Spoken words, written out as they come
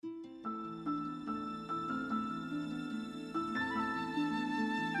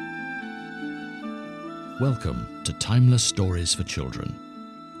Welcome to Timeless Stories for Children,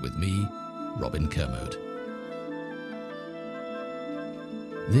 with me, Robin Kermode.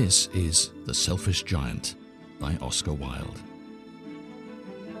 This is The Selfish Giant by Oscar Wilde.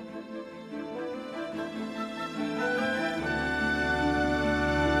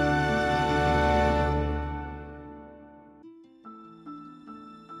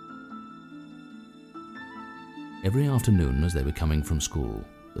 Every afternoon as they were coming from school,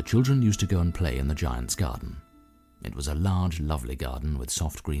 the children used to go and play in the giant's garden. It was a large, lovely garden with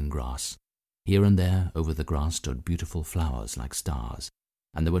soft green grass. Here and there over the grass stood beautiful flowers like stars,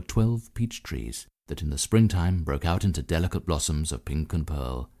 and there were 12 peach trees that in the springtime broke out into delicate blossoms of pink and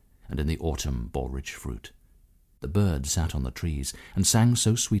pearl, and in the autumn bore rich fruit. The birds sat on the trees and sang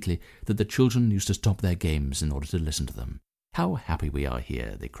so sweetly that the children used to stop their games in order to listen to them. "How happy we are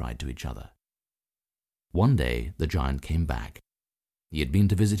here," they cried to each other. One day the giant came back. He had been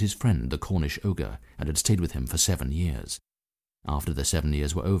to visit his friend, the Cornish ogre, and had stayed with him for 7 years. After the 7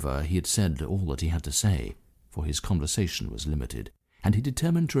 years were over, he had said all that he had to say, for his conversation was limited, and he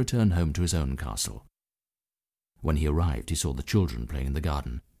determined to return home to his own castle. When he arrived, he saw the children playing in the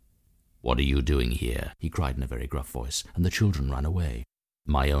garden. "What are you doing here?" he cried in a very gruff voice, and the children ran away.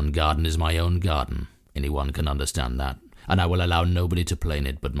 "My own garden is my own garden. Anyone can understand that, and I will allow nobody to play in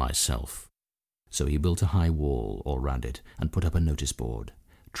it but myself." So he built a high wall all round it and put up a notice board.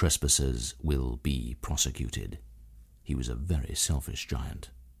 "Trespassers will be prosecuted." He was a very selfish giant.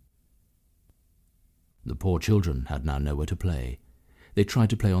 The poor children had now nowhere to play. They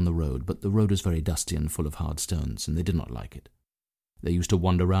tried to play on the road, but the road was very dusty and full of hard stones, and they did not like it. They used to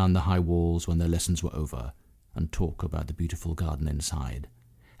wander round the high walls when their lessons were over, and talk about the beautiful garden inside.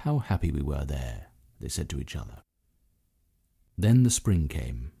 "How happy we were there," they said to each other. Then the spring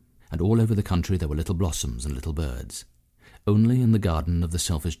came, and all over the country there were little blossoms and little birds. Only in the garden of the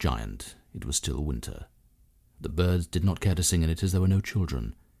selfish giant it was still winter. The birds did not care to sing in it as there were no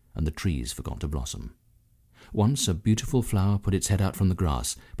children, and the trees forgot to blossom. Once a beautiful flower put its head out from the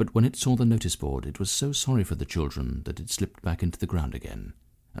grass, but when it saw the notice board it was so sorry for the children that it slipped back into the ground again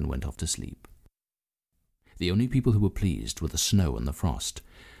and went off to sleep. The only people who were pleased were the snow and the frost.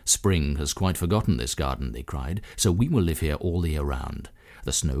 "Spring has quite forgotten this garden," they cried, "so we will live here all the year round."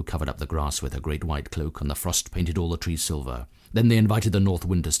 The snow covered up the grass with her great white cloak, and the frost painted all the trees silver. Then they invited the North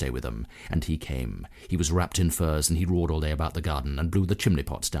Wind to stay with them, and he came. He was wrapped in furs, and he roared all day about the garden, and blew the chimney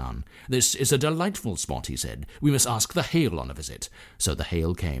pots down. "This is a delightful spot," he said. "We must ask the hail on a visit." So the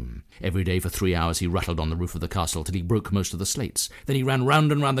hail came. Every day for 3 hours he rattled on the roof of the castle till he broke most of the slates. Then he ran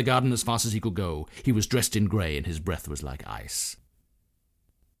round and round the garden as fast as he could go. He was dressed in grey, and his breath was like ice.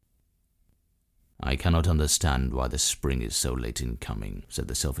 "I cannot understand why the spring is so late in coming," said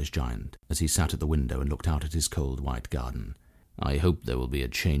the selfish giant, as he sat at the window and looked out at his cold white garden. "I hope there will be a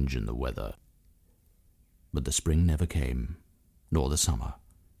change in the weather." But the spring never came, nor the summer.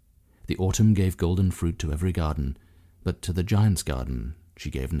 The autumn gave golden fruit to every garden, but to the giant's garden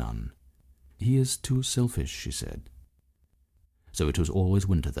she gave none. "He is too selfish," she said. So it was always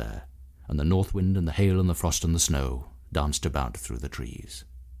winter there, and the north wind and the hail and the frost and the snow danced about through the trees.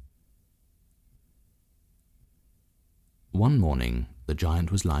 One morning the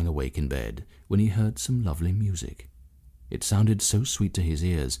giant was lying awake in bed when he heard some lovely music. It sounded so sweet to his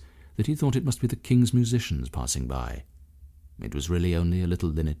ears that he thought it must be the king's musicians passing by. It was really only a little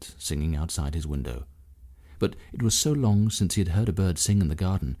linnet singing outside his window. But it was so long since he had heard a bird sing in the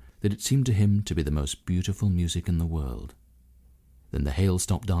garden that it seemed to him to be the most beautiful music in the world. Then the hail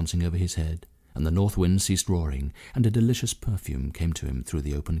stopped dancing over his head, and the north wind ceased roaring, and a delicious perfume came to him through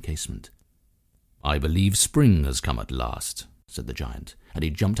the open casement. "I believe spring has come at last," said the giant, and he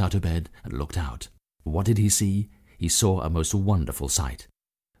jumped out of bed and looked out. What did he see? He saw a most wonderful sight.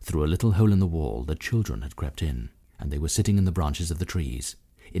 Through a little hole in the wall the children had crept in, and they were sitting in the branches of the trees.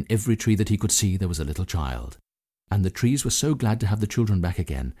 In every tree that he could see there was a little child, and the trees were so glad to have the children back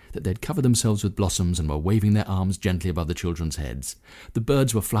again that they had covered themselves with blossoms and were waving their arms gently above the children's heads. The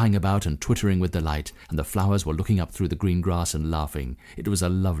birds were flying about and twittering with delight, and the flowers were looking up through the green grass and laughing. It was a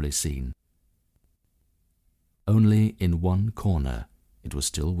lovely scene. Only in one corner it was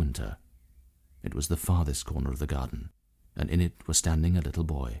still winter. It was the farthest corner of the garden, and in it was standing a little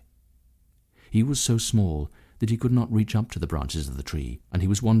boy. He was so small that he could not reach up to the branches of the tree, and he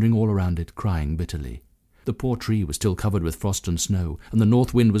was wandering all around it, crying bitterly. The poor tree was still covered with frost and snow, and the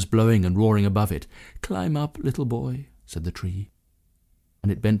north wind was blowing and roaring above it. "Climb up, little boy," said the tree.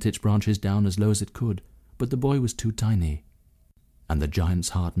 And it bent its branches down as low as it could, but the boy was too tiny. And the giant's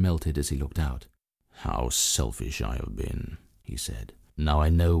heart melted as he looked out. "How selfish I have been," he said. "Now I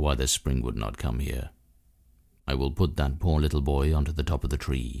know why the spring would not come here. I will put that poor little boy onto the top of the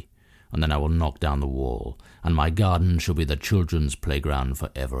tree. and then I will knock down the wall, and my garden shall be the children's playground for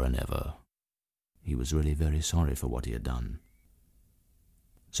ever and ever." He was really very sorry for what he had done.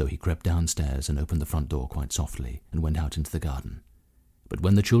 So he crept downstairs and opened the front door quite softly and went out into the garden. But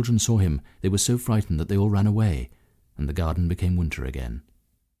when the children saw him, they were so frightened that they all ran away, and the garden became winter again.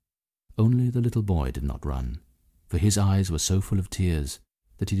 Only the little boy did not run, for his eyes were so full of tears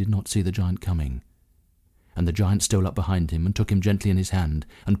that he did not see the giant coming. And the giant stole up behind him and took him gently in his hand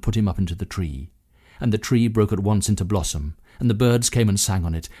and put him up into the tree. And the tree broke at once into blossom, and the birds came and sang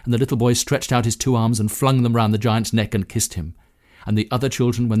on it, and the little boy stretched out his 2 arms and flung them round the giant's neck and kissed him. And the other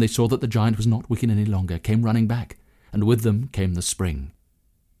children, when they saw that the giant was not wicked any longer, came running back, and with them came the spring.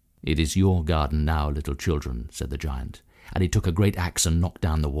 "It is your garden now, little children," said the giant, and he took a great axe and knocked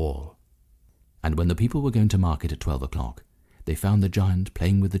down the wall. And when the people were going to market at 12 o'clock, they found the giant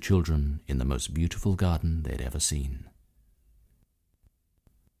playing with the children in the most beautiful garden they had ever seen.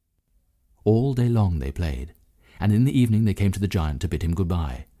 All day long they played, and in the evening they came to the giant to bid him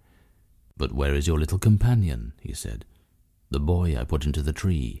goodbye. "But where is your little companion?" he said. "The boy I put into the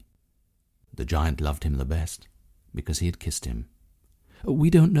tree." The giant loved him the best, because he had kissed him.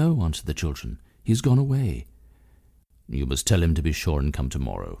 "We don't know," answered the children. "He has gone away." "You must tell him to be sure and come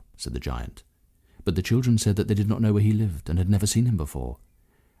tomorrow," said the giant. But the children said that they did not know where he lived and had never seen him before,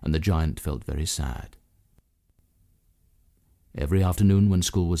 and the giant felt very sad. Every afternoon when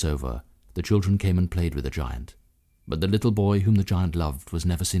school was over, the children came and played with the giant, but the little boy whom the giant loved was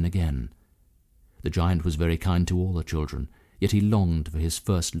never seen again. The giant was very kind to all the children, yet he longed for his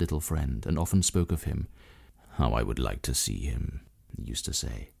first little friend and often spoke of him. "How I would like to see him," he used to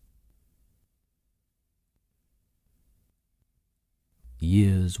say.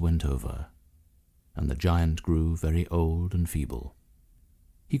 Years went over, and the giant grew very old and feeble.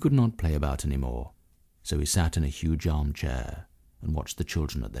 He could not play about any more, so he sat in a huge armchair and watched the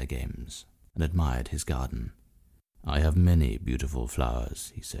children at their games, and admired his garden. "I have many beautiful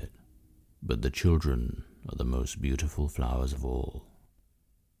flowers," he said, "but the children are the most beautiful flowers of all."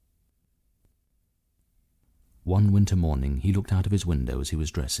 One winter morning he looked out of his window as he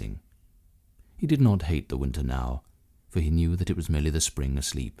was dressing. He did not hate the winter now, for he knew that it was merely the spring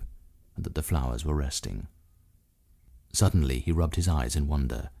asleep, and that the flowers were resting. Suddenly he rubbed his eyes in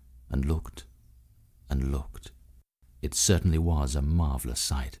wonder, and looked, and looked. It certainly was a marvellous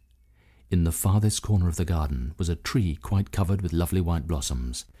sight. In the farthest corner of the garden was a tree quite covered with lovely white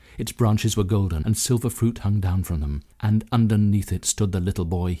blossoms. Its branches were golden, and silver fruit hung down from them, and underneath it stood the little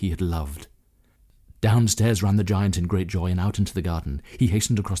boy he had loved. Downstairs ran the giant in great joy, and out into the garden. He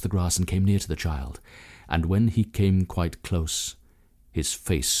hastened across the grass and came near to the child, and when he came quite close, his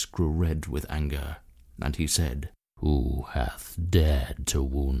face grew red with anger, and he said, "Who hath dared to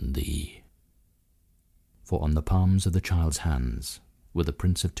wound thee?" For on the palms of the child's hands were the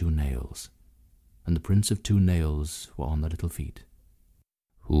prints of 2 nails, and the prints of 2 nails were on the little feet.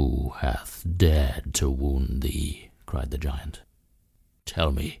 "Who hath dared to wound thee?" cried the giant.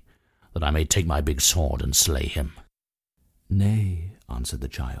 "Tell me, that I may take my big sword and slay him." "Nay," answered the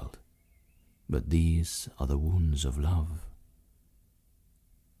child, "but these are the wounds of love."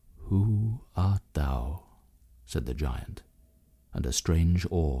 "Who art thou?" said the giant, and a strange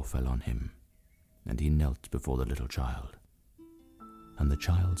awe fell on him, and he knelt before the little child. And the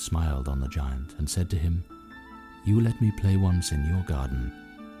child smiled on the giant and said to him, "You let me play once in your garden.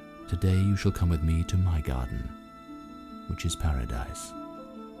 Today you shall come with me to my garden, which is paradise."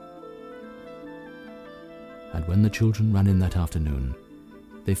 And when the children ran in that afternoon,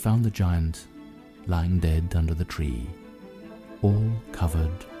 they found the giant lying dead under the tree, all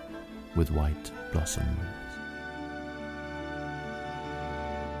covered with white blossom.